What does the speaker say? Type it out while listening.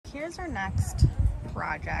Here's our next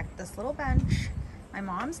project, this little bench. My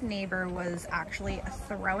mom's neighbor was actually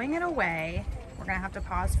throwing it away. We're gonna have to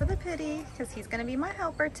pause for the pity because he's gonna be my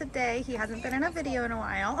helper today. He hasn't been in a video in a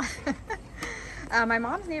while. My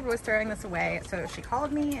mom's neighbor was throwing this away, so she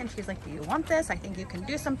called me and she's like, do you want this? I think you can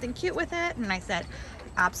do something cute with it. And I said,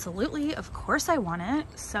 absolutely, of course I want it.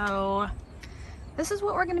 So this is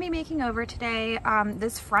what we're going to be making over today.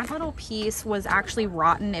 This front little piece was actually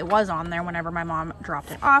rotten. It was on there whenever my mom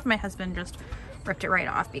dropped it off. My husband just ripped it right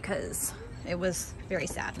off because it was very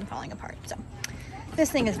sad and falling apart. So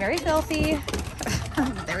this thing is very filthy.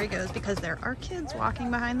 There he goes, because there are kids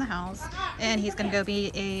walking behind the house and he's going to go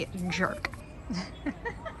be a jerk.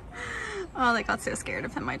 Oh, they got so scared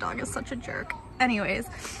of him. My dog is such a jerk. Anyways,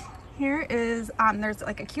 here is, there's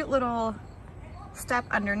like a cute little step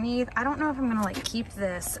underneath. I don't know if I'm gonna like keep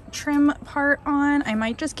this trim part on. I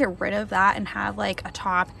might just get rid of that and have like a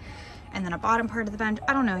top and then a bottom part of the bench.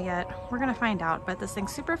 I don't know yet. We're gonna find out, but this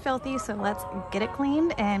thing's super filthy, so let's get it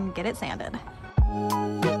cleaned and get it sanded.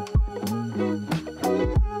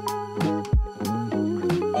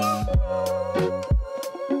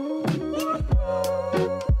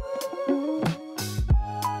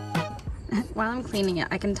 While I'm cleaning it,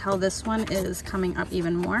 I can tell this one is coming up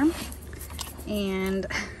even more. And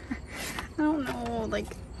I don't know, like,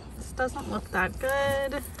 this doesn't look that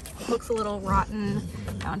good. It looks a little rotten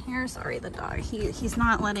down here. Sorry, the dog, he's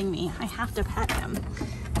not letting me. I have to pet him.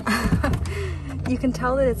 You can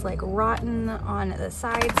tell that it's like rotten on the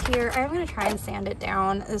sides here. I'm gonna try and sand it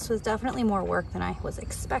down. This was definitely more work than I was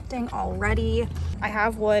expecting already. I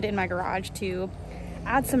have wood in my garage to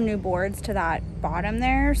add some new boards to that bottom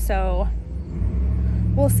there, so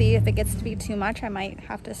we'll see. If it gets to be too much, I might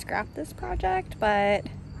have to scrap this project, but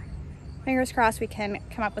fingers crossed we can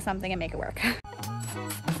come up with something and make it work.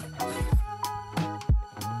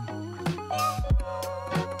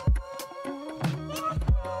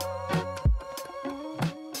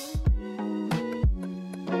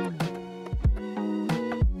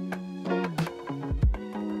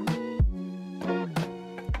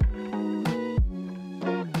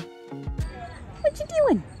 What you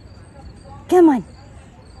doing? Come on.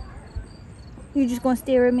 You just gonna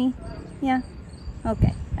stare at me? Yeah?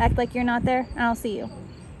 Okay. Act like you're not there. I don't see you.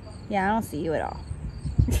 Yeah, I don't see you at all.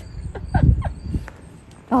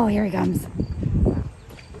 Oh, here he comes.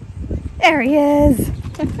 There he is.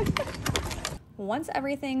 Once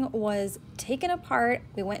everything was taken apart,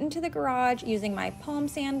 we went into the garage using my palm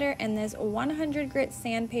sander and this 100 grit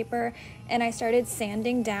sandpaper, and I started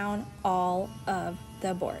sanding down all of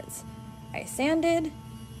the boards. I sanded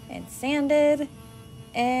and sanded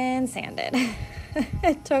and sanded.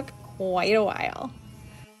 It took quite a while.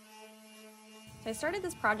 So I started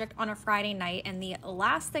this project on a Friday night, and the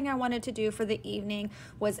last thing I wanted to do for the evening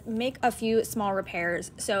was make a few small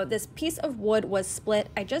repairs. So this piece of wood was split.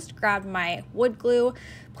 I just grabbed my wood glue,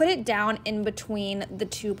 put it down in between the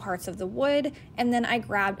two parts of the wood, and then I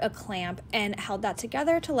grabbed a clamp and held that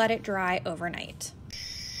together to let it dry overnight.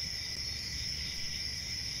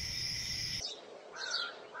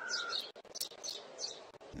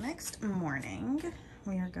 Next morning,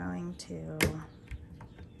 we are going to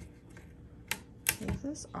take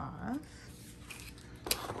this off.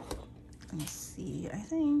 Let me see, I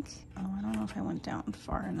think, oh, I don't know if I went down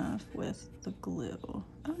far enough with the glue.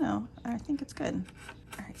 Oh no, I think it's good.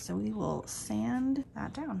 All right, so we will sand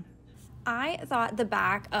that down. I thought the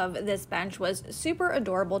back of this bench was super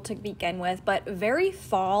adorable to begin with, but very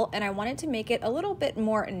fall, and I wanted to make it a little bit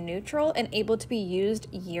more neutral and able to be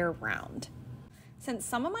used year-round. Since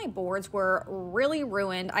some of my boards were really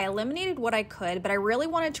ruined, I eliminated what I could, but I really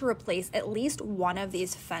wanted to replace at least one of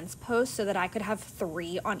these fence posts so that I could have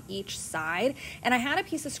 3 on each side. And I had a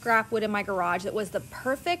piece of scrap wood in my garage that was the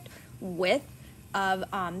perfect width of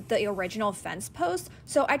the original fence posts.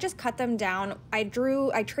 So I just cut them down. I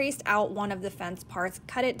traced out one of the fence parts,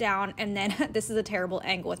 cut it down, and then this is a terrible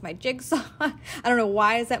angle with my jigsaw. I don't know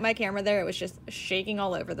why I set my camera there. It was just shaking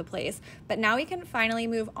all over the place. But now we can finally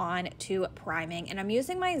move on to priming. And I'm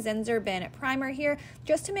using my Zinsser bin primer here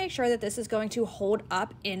just to make sure that this is going to hold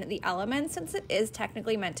up in the elements, since it is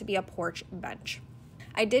technically meant to be a porch bench.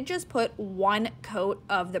 I did just put 1 coat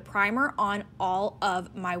of the primer on all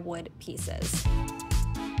of my wood pieces.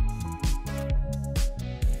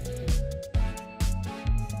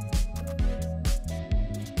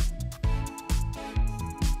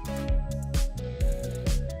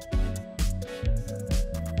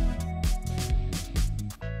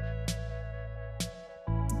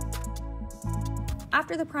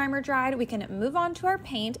 After the primer dried, we can move on to our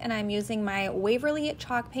paint, and I'm using my Waverly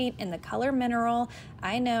chalk paint in the color Mineral.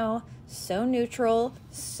 I know, So neutral,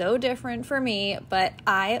 so different for me, but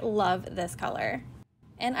I love this color.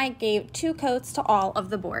 And I gave 2 coats to all of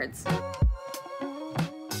the boards.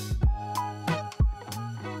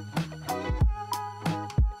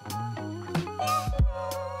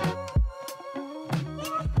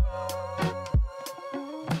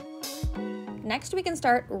 Next, we can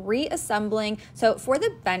start reassembling. So for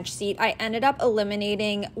the bench seat, I ended up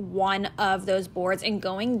eliminating one of those boards and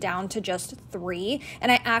going down to just 3.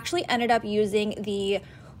 And I actually ended up using the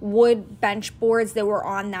wood bench boards that were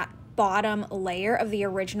on that bottom layer of the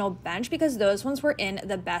original bench because those ones were in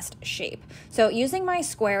the best shape. So using my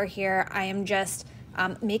square here, I am just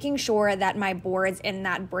making sure that my boards in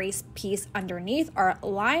that brace piece underneath are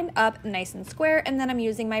lined up nice and square, and then I'm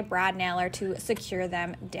using my brad nailer to secure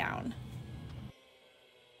them down.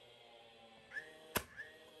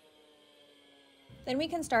 Then we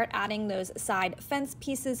can start adding those side fence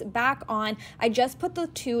pieces back on. I just put the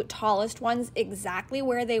 2 tallest ones exactly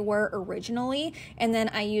where they were originally, and then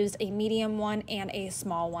I used a medium one and a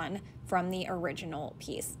small one from the original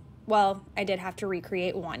piece. Well, I did have to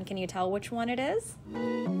recreate one. Can you tell which one it is?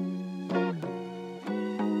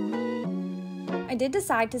 I did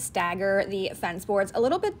decide to stagger the fence boards a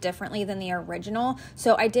little bit differently than the original,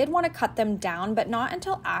 so I did want to cut them down, but not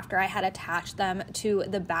until after I had attached them to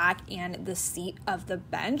the back and the seat of the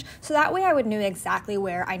bench, so that way I would know exactly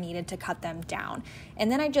where I needed to cut them down.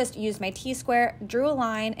 And then I just used my T-square, drew a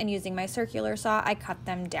line, and using my circular saw, I cut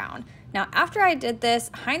them down. Now, after I did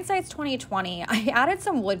this, hindsight's 2020, I added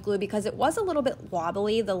some wood glue because it was a little bit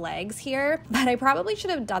wobbly, the legs here, but I probably should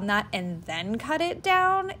have done that and then cut it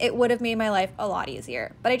down. It would have made my life a lot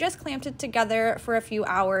easier, but I just clamped it together for a few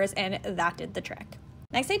hours and that did the trick.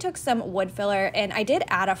 Next, I took some wood filler and I did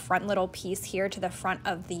add a front little piece here to the front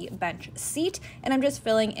of the bench seat, and I'm just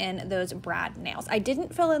filling in those brad nails. I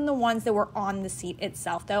didn't fill in the ones that were on the seat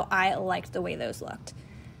itself though. I liked the way those looked.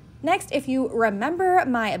 Next, if you remember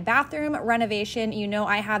my bathroom renovation, you know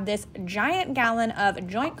I have this giant gallon of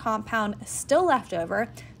joint compound still left over,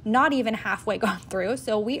 not even halfway gone through,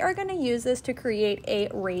 so we are going to use this to create a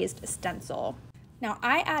raised stencil. Now,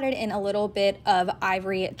 I added in a little bit of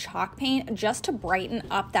ivory chalk paint just to brighten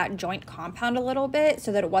up that joint compound a little bit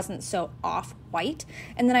so that it wasn't so off-white.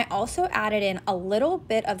 And then I also added in a little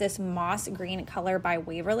bit of this moss green color by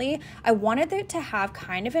Waverly. I wanted it to have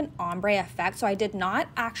kind of an ombre effect, so I did not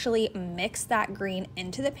actually mix that green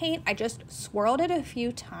into the paint. I just swirled it a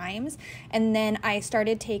few times, and then I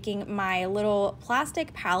started taking my little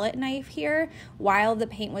plastic palette knife here while the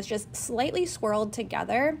paint was just slightly swirled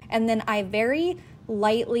together, and then I very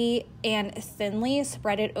lightly and thinly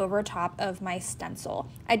spread it over top of my stencil.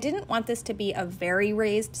 I didn't want this to be a very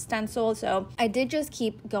raised stencil, so I did just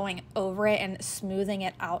keep going over it and smoothing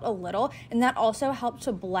it out a little, and that also helped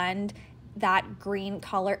to blend that green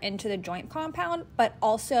color into the joint compound, but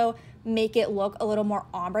also make it look a little more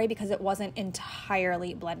ombre because it wasn't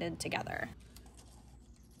entirely blended together.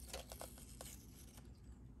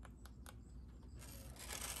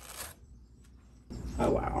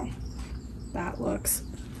 Oh wow. That looks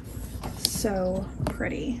so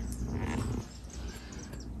pretty.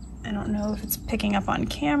 I don't know if it's picking up on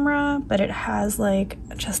camera, but it has like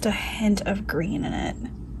just a hint of green in it.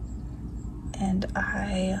 And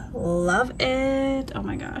I love it. Oh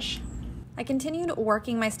my gosh. I continued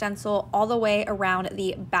working my stencil all the way around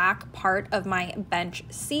the back part of my bench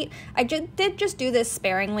seat. I did just do this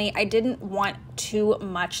sparingly. I didn't want too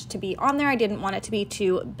much to be on there. I didn't want it to be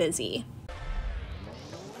too busy.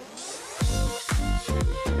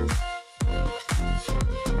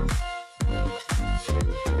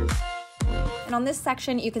 And on this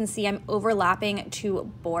section, you can see I'm overlapping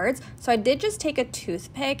 2 boards. So I did just take a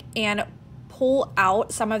toothpick and pull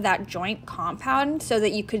out some of that joint compound so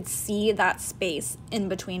that you could see that space in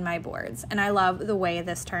between my boards. And I love the way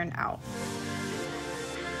this turned out.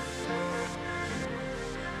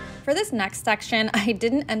 For this next section, I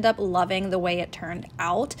didn't end up loving the way it turned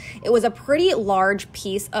out. It was a pretty large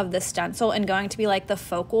piece of the stencil and going to be like the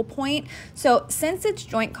focal point. So since it's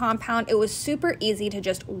joint compound, it was super easy to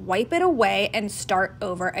just wipe it away and start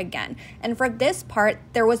over again. And for this part,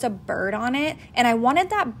 there was a bird on it, and I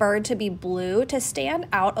wanted that bird to be blue to stand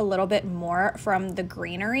out a little bit more from the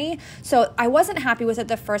greenery. So I wasn't happy with it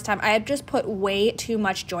the first time. I had just put way too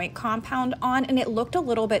much joint compound on and it looked a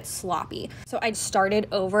little bit sloppy. So I started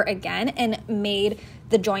over again and made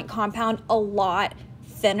the joint compound a lot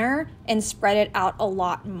thinner and spread it out a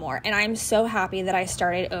lot more. And I'm so happy that I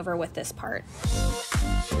started over with this part.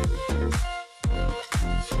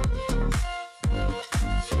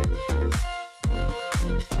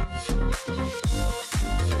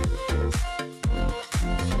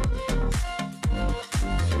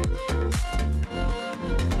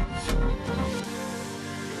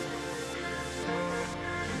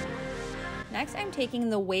 Next, I'm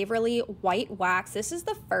taking the Waverly white wax. This is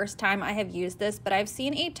the first time I have used this, but I've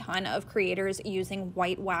seen a ton of creators using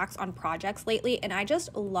white wax on projects lately, and I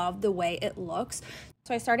just love the way it looks.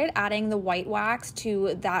 So I started adding the white wax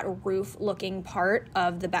to that roof looking part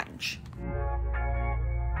of the bench.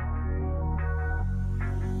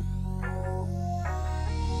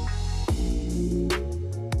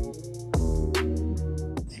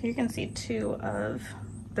 So you can see two of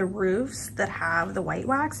the roofs that have the white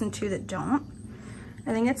wax and two that don't.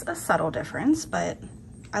 I think it's a subtle difference, but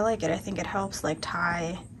I like it. I think it helps like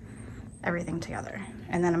tie everything together.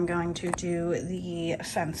 And then I'm going to do the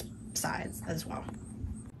fence sides as well.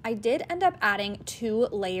 I did end up adding 2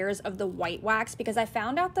 layers of the white wax because I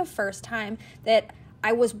found out the first time that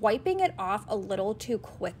I was wiping it off a little too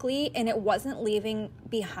quickly and it wasn't leaving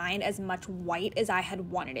behind as much white as I had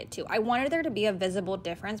wanted it to. I wanted there to be a visible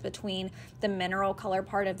difference between the mineral color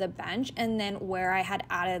part of the bench and then where I had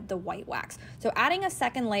added the white wax. So adding a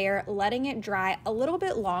second layer, letting it dry a little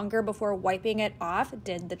bit longer before wiping it off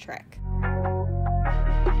did the trick.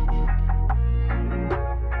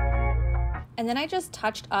 And then I just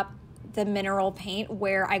touched up the mineral paint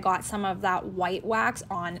where I got some of that white wax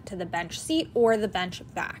onto the bench seat or the bench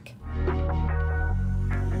back.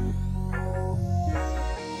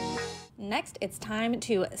 Next, it's time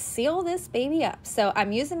to seal this baby up. So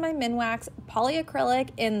I'm using my Minwax polyacrylic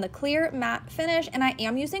in the clear matte finish, and I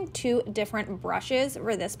am using 2 different brushes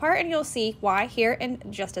for this part, and you'll see why here in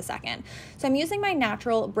just a second. So I'm using my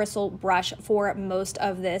natural bristle brush for most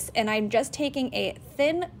of this, and I'm just taking a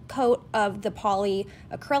thin coat of the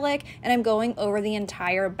polyacrylic, and I'm going over the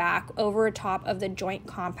entire back, over top of the joint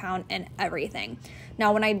compound and everything.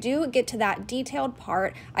 Now, when I do get to that detailed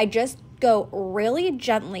part, I just go really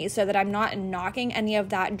gently so that I'm not knocking any of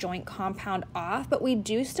that joint compound off, but we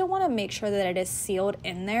do still want to make sure that it is sealed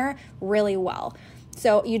in there really well.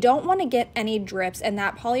 So you don't want to get any drips, and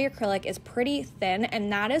that polyacrylic is pretty thin,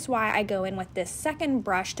 and that is why I go in with this second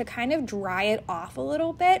brush to kind of dry it off a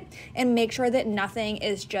little bit and make sure that nothing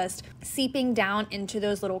is just seeping down into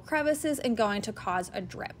those little crevices and going to cause a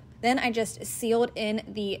drip. Then I just sealed in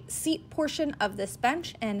the seat portion of this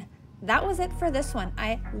bench, and that was it for this one.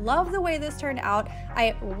 I love the way this turned out.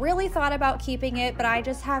 I really thought about keeping it, but I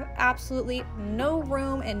just have absolutely no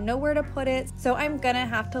room and nowhere to put it, so I'm gonna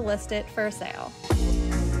have to list it for sale.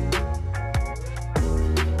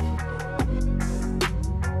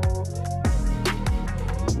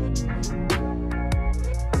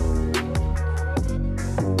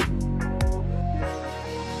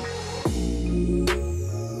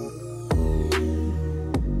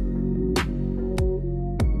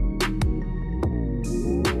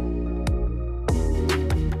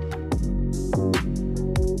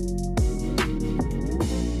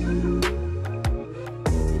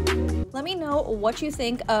 Let me know what you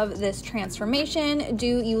think of this transformation. Do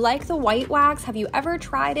you like the white wax? Have you ever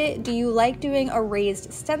tried it? Do you like doing a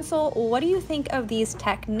raised stencil? What do you think of these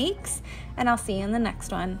techniques? And I'll see you in the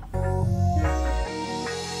next one.